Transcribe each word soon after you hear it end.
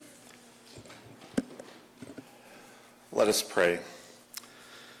Let us pray.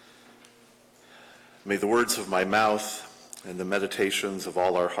 May the words of my mouth and the meditations of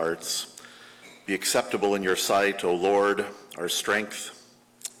all our hearts be acceptable in your sight, O Lord, our strength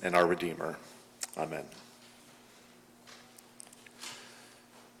and our Redeemer. Amen.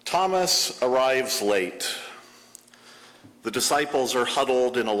 Thomas arrives late. The disciples are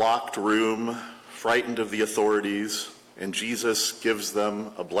huddled in a locked room, frightened of the authorities, and Jesus gives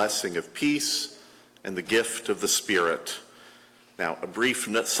them a blessing of peace and the gift of the Spirit. Now, a brief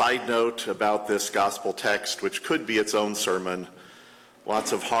side note about this gospel text, which could be its own sermon.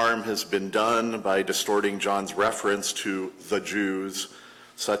 Lots of harm has been done by distorting John's reference to the Jews,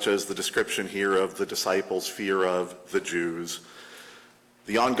 such as the description here of the disciples' fear of the Jews.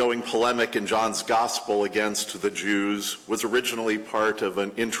 The ongoing polemic in John's gospel against the Jews was originally part of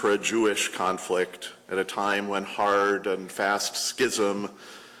an intra-Jewish conflict at a time when hard and fast schism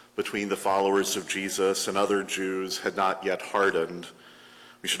between the followers of Jesus and other Jews had not yet hardened.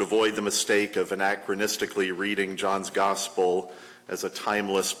 We should avoid the mistake of anachronistically reading John's gospel as a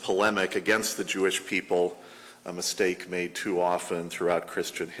timeless polemic against the Jewish people, a mistake made too often throughout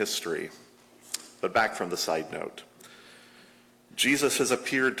Christian history. But back from the side note. Jesus has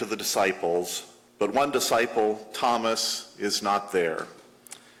appeared to the disciples, but one disciple, Thomas, is not there.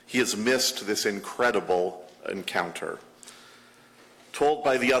 He has missed this incredible encounter. Told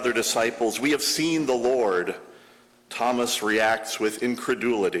by the other disciples, "We have seen the Lord," Thomas reacts with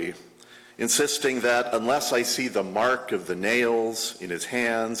incredulity, insisting that unless I see the mark of the nails in his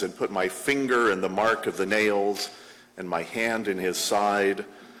hands and put my finger in the mark of the nails and my hand in his side,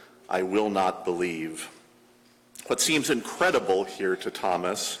 I will not believe. What seems incredible here to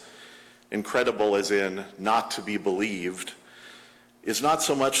Thomas, incredible as in not to be believed, is not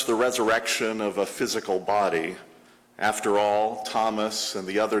so much the resurrection of a physical body. After all, Thomas and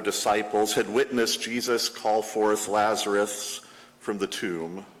the other disciples had witnessed Jesus call forth Lazarus from the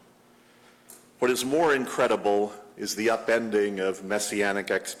tomb. What is more incredible is the upending of messianic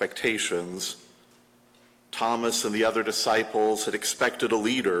expectations. Thomas and the other disciples had expected a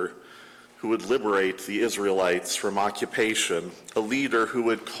leader who would liberate the Israelites from occupation, a leader who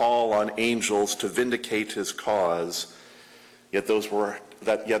would call on angels to vindicate his cause, yet those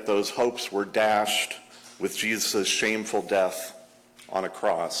hopes were dashed with Jesus' shameful death on a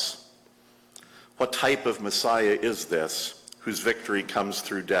cross. What type of Messiah is this, whose victory comes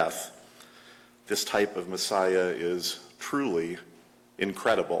through death? This type of Messiah is truly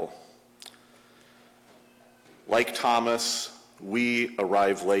incredible. Like Thomas, we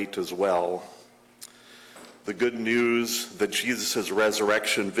arrive late as well. The good news that Jesus'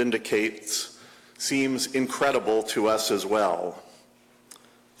 resurrection vindicates seems incredible to us as well.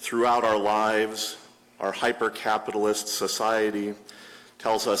 Throughout our lives, our hyper-capitalist society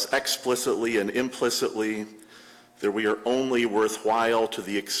tells us explicitly and implicitly that we are only worthwhile to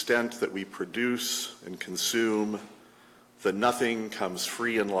the extent that we produce and consume, that nothing comes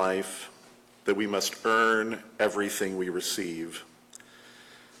free in life, that we must earn everything we receive.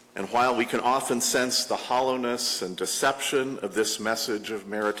 And while we can often sense the hollowness and deception of this message of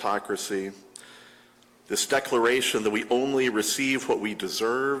meritocracy, this declaration that we only receive what we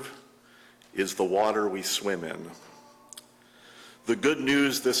deserve is the water we swim in. The good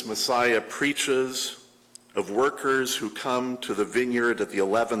news this Messiah preaches of workers who come to the vineyard at the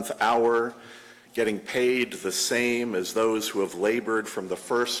 11th hour, getting paid the same as those who have labored from the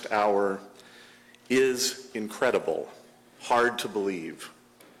first hour, is incredible, hard to believe.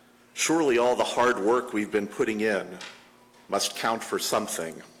 Surely all the hard work we've been putting in must count for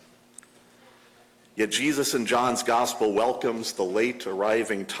something. Yet Jesus in John's gospel welcomes the late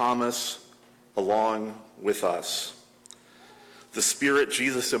arriving Thomas along with us. The Spirit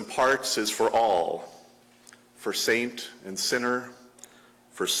Jesus imparts is for all, for saint and sinner,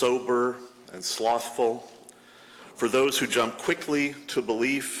 for sober and slothful, for those who jump quickly to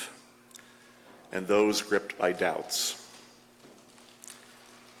belief and those gripped by doubts.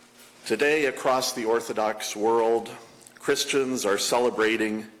 Today, across the Orthodox world, Christians are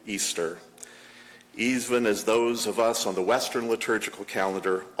celebrating Easter, even as those of us on the Western liturgical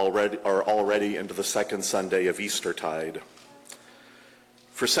calendar are already into the second Sunday of Eastertide.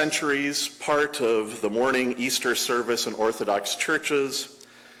 For centuries, part of the morning Easter service in Orthodox churches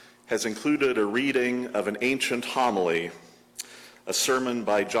has included a reading of an ancient homily, a sermon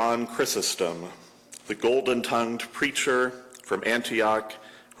by John Chrysostom, the golden-tongued preacher from Antioch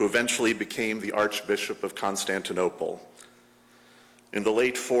who eventually became the Archbishop of Constantinople. In the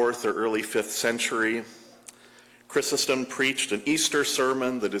late 4th or early 5th century, Chrysostom preached an Easter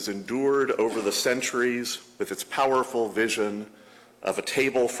sermon that has endured over the centuries with its powerful vision of a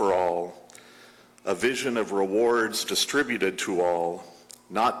table for all, a vision of rewards distributed to all,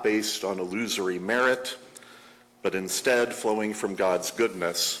 not based on illusory merit, but instead flowing from God's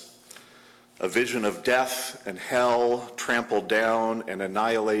goodness, a vision of death and hell trampled down and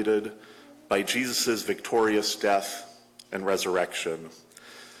annihilated by Jesus' victorious death and resurrection.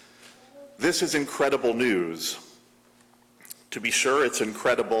 This is incredible news. To be sure, it's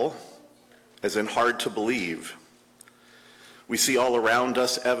incredible, as in hard to believe. We see all around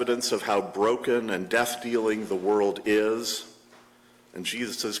us evidence of how broken and death-dealing the world is, and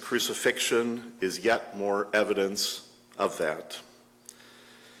Jesus' crucifixion is yet more evidence of that.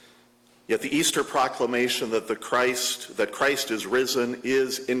 Yet the Easter proclamation that Christ is risen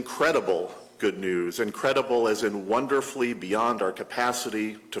is incredible good news, incredible as in wonderfully beyond our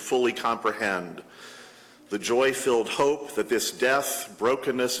capacity to fully comprehend. The joy-filled hope that this death,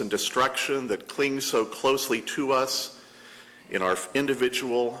 brokenness, and destruction that clings so closely to us in our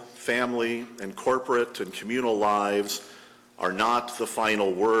individual, family, and corporate and communal lives are not the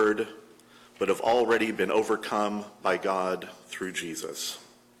final word, but have already been overcome by God through Jesus.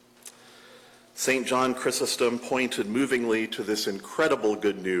 St. John Chrysostom pointed movingly to this incredible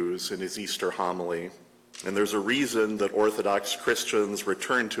good news in his Easter homily, and there's a reason that Orthodox Christians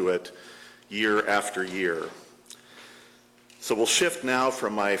return to it year after year. So we'll shift now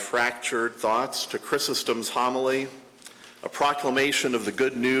from my fractured thoughts to Chrysostom's homily, a proclamation of the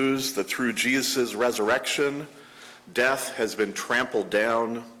good news that through Jesus' resurrection, death has been trampled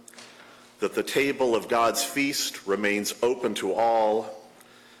down, that the table of God's feast remains open to all,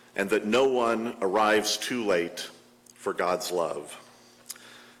 and that no one arrives too late for God's love.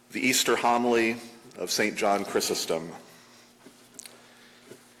 The Easter homily of St. John Chrysostom.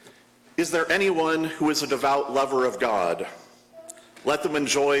 Is there anyone who is a devout lover of God? Let them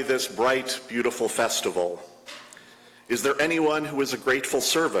enjoy this bright, beautiful festival. Is there anyone who is a grateful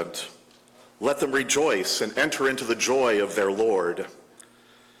servant? Let them rejoice and enter into the joy of their Lord.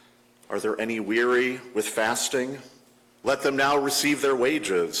 Are there any weary with fasting? Let them now receive their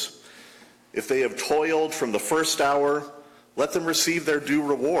wages. If they have toiled from the first hour, let them receive their due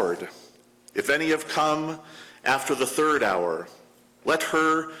reward. If any have come after the third hour, let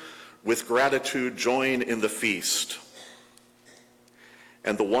her with gratitude join in the feast.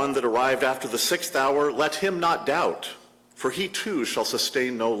 And the one that arrived after the sixth hour, let him not doubt, for he too shall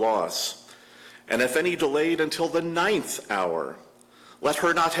sustain no loss. And if any delayed until the ninth hour, let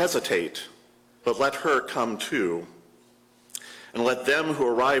her not hesitate, but let her come too. And let them who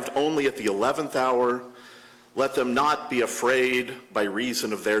arrived only at the 11th hour, let them not be afraid by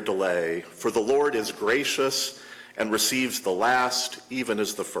reason of their delay, for the Lord is gracious and receives the last even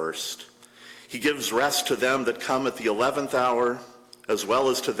as the first. He gives rest to them that come at the 11th hour, as well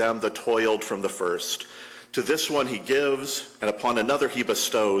as to them that toiled from the first. To this one he gives, and upon another he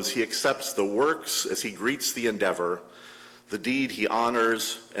bestows. He accepts the works as he greets the endeavor. The deed he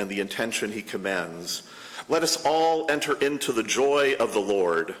honors, and the intention he commends. Let us all enter into the joy of the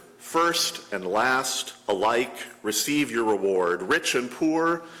Lord. First and last, alike, receive your reward. Rich and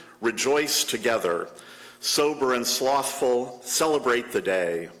poor, rejoice together. Sober and slothful, celebrate the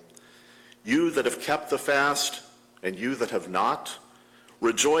day. You that have kept the fast, and you that have not,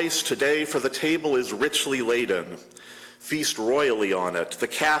 rejoice today, for the table is richly laden. Feast royally on it. The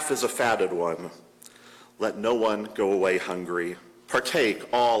calf is a fatted one. Let no one go away hungry.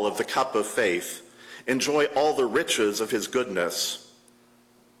 Partake all of the cup of faith. Enjoy all the riches of his goodness.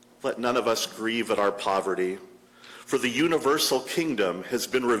 Let none of us grieve at our poverty, for the universal kingdom has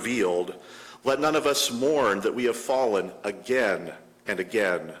been revealed. Let none of us mourn that we have fallen again and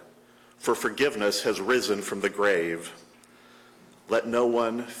again, for forgiveness has risen from the grave. Let no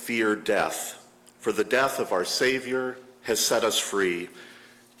one fear death, for the death of our Savior has set us free.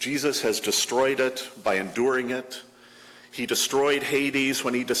 Jesus has destroyed it by enduring it. He destroyed Hades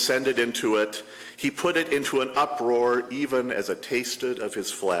when he descended into it. He put it into an uproar even as it tasted of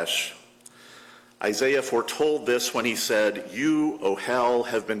his flesh. Isaiah foretold this when he said, "You, O hell,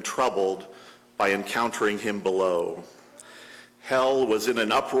 have been troubled by encountering him below." Hell was in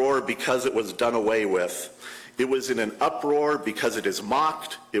an uproar because it was done away with. It was in an uproar because it is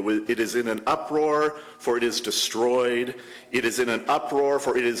mocked. It is in an uproar for it is destroyed. It is in an uproar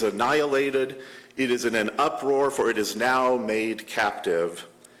for it is annihilated. It is in an uproar for it is now made captive.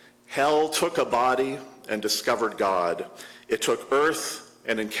 Hell took a body and discovered God. It took earth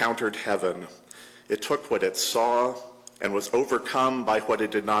and encountered heaven. It took what it saw and was overcome by what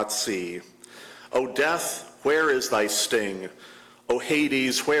it did not see. O death, where is thy sting? O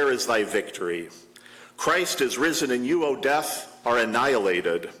Hades, where is thy victory? Christ is risen, and you, O death, are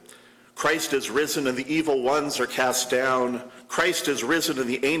annihilated. Christ is risen, and the evil ones are cast down. Christ is risen, and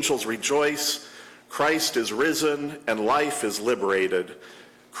the angels rejoice. Christ is risen and life is liberated.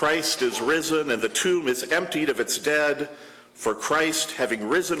 Christ is risen and the tomb is emptied of its dead. For Christ, having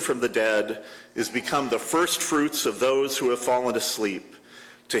risen from the dead, is become the first fruits of those who have fallen asleep.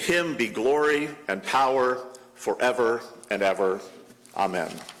 To him be glory and power forever and ever.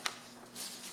 Amen.